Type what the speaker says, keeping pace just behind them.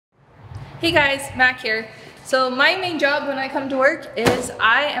Hey guys, Mack here. So my main job when I come to work is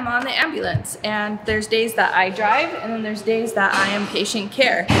I am on the ambulance, and there's days that I drive and then there's days that I am patient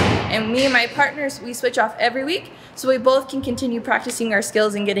care. And me and my partners, we switch off every week so we both can continue practicing our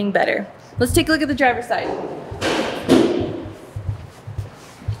skills and getting better. Let's take a look at the driver's side.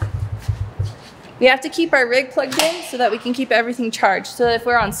 We have to keep our rig plugged in so that we can keep everything charged, so that if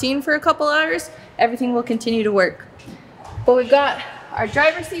we're on scene for a couple hours, everything will continue to work. But we've got our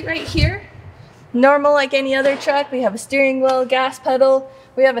driver's seat right here. Normal like any other truck. We have a steering wheel, gas pedal.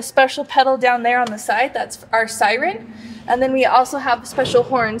 We have a special pedal down there on the side. That's our siren. And then we also have special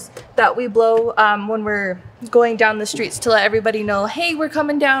horns that we blow when we're going down the streets to let everybody know, hey, we're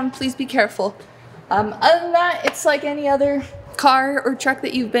coming down, please be careful. Other than that, it's like any other car or truck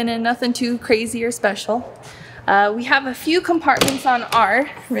that you've been in, nothing too crazy or special. We have a few compartments on our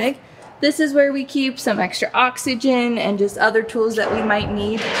rig. This is where we keep some extra oxygen and just other tools that we might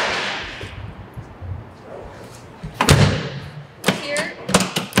need. Here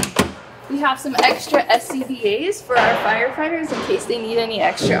we have some extra SCBAs for our firefighters in case they need any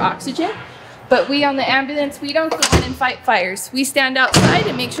extra oxygen. But we on the ambulance, we don't go in and fight fires. We stand outside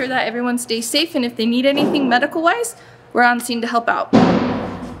and make sure that everyone stays safe, and if they need anything medical-wise, we're on scene to help out.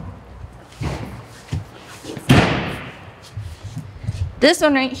 This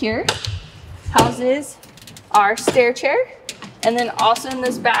one right here houses our stair chair, and then also in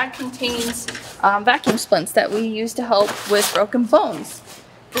this bag contains vacuum splints that we use to help with broken bones.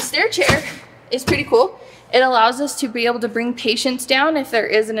 The stair chair is pretty cool. It allows us to be able to bring patients down if there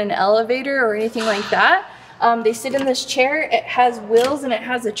isn't an elevator or anything like that. They sit in this chair. It has wheels and it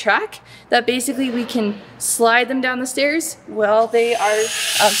has a track that basically we can slide them down the stairs while they are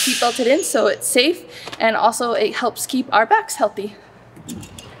seatbelted in, so it's safe, and also it helps keep our backs healthy.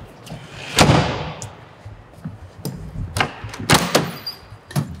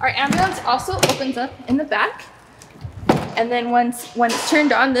 Our ambulance also opens up in the back, and then when it's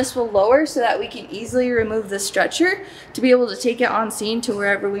turned on, this will lower so that we can easily remove the stretcher to be able to take it on scene to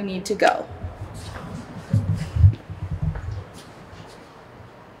wherever we need to go.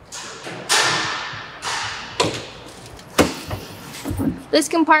 This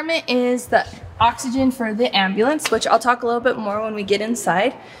compartment is the oxygen for the ambulance, which I'll talk a little bit more when we get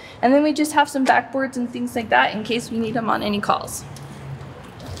inside. And then we just have some backboards and things like that in case we need them on any calls.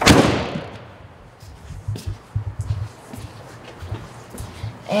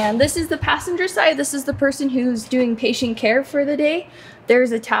 And this is the passenger side. This is the person who's doing patient care for the day.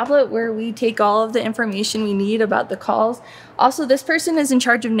 There's a tablet where we take all of the information we need about the calls. Also, this person is in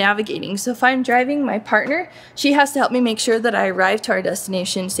charge of navigating. So if I'm driving my partner, she has to help me make sure that I arrive to our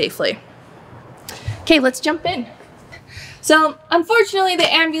destination safely. Okay, let's jump in. So unfortunately,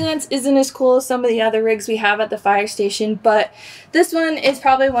 the ambulance isn't as cool as some of the other rigs we have at the fire station, but this one is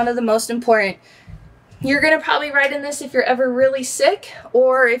probably one of the most important. You're gonna probably ride in this if you're ever really sick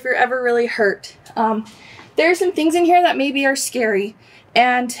or if you're ever really hurt. There are some things in here that maybe are scary,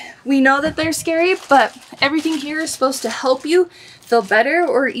 and we know that they're scary, but everything here is supposed to help you feel better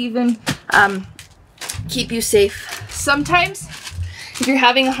or even keep you safe. Sometimes if you're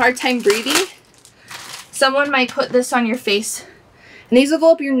having a hard time breathing, someone might put this on your face, and these will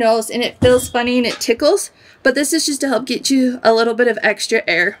go up your nose, and it feels funny and it tickles, but this is just to help get you a little bit of extra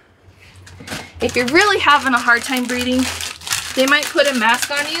air. If you're really having a hard time breathing, they might put a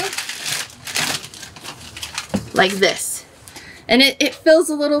mask on you like this. And it feels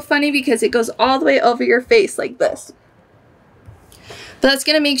a little funny because it goes all the way over your face like this. But that's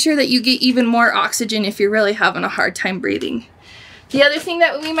going to make sure that you get even more oxygen if you're really having a hard time breathing. The other thing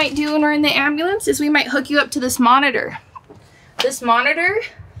that we might do when we're in the ambulance is we might hook you up to this monitor. This monitor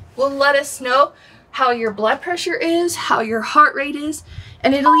will let us know how your blood pressure is, how your heart rate is,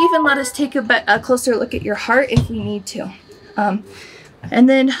 and it'll even let us take a closer look at your heart if we need to. And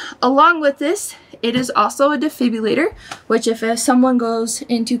then along with this, it is also a defibrillator, which if someone goes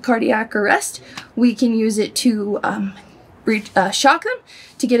into cardiac arrest, we can use it to shock them,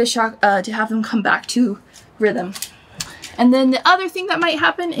 to get a shock, to have them come back to rhythm. And then the other thing that might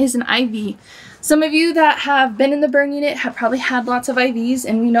happen is an IV. Some of you that have been in the burn unit have probably had lots of IVs,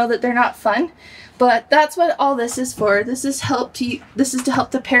 and we know that they're not fun. But that's what all this is for. This is to help the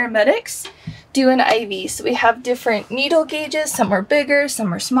paramedics do an IV. So we have different needle gauges. Some are bigger,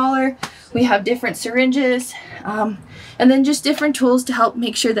 some are smaller. We have different syringes, and then just different tools to help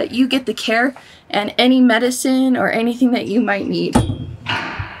make sure that you get the care and any medicine or anything that you might need.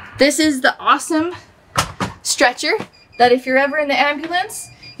 This is the awesome stretcher that if you're ever in the ambulance,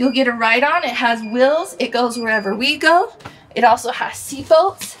 you'll get a ride on. It has wheels. It goes wherever we go. It also has seat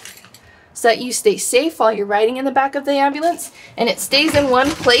belts, so that you stay safe while you're riding in the back of the ambulance, and it stays in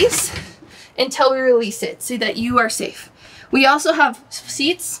one place until we release it so that you are safe. We also have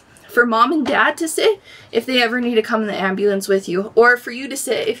seats for mom and dad to sit if they ever need to come in the ambulance with you, or for you to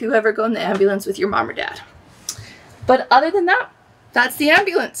sit if you ever go in the ambulance with your mom or dad. But other than that, that's the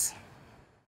ambulance.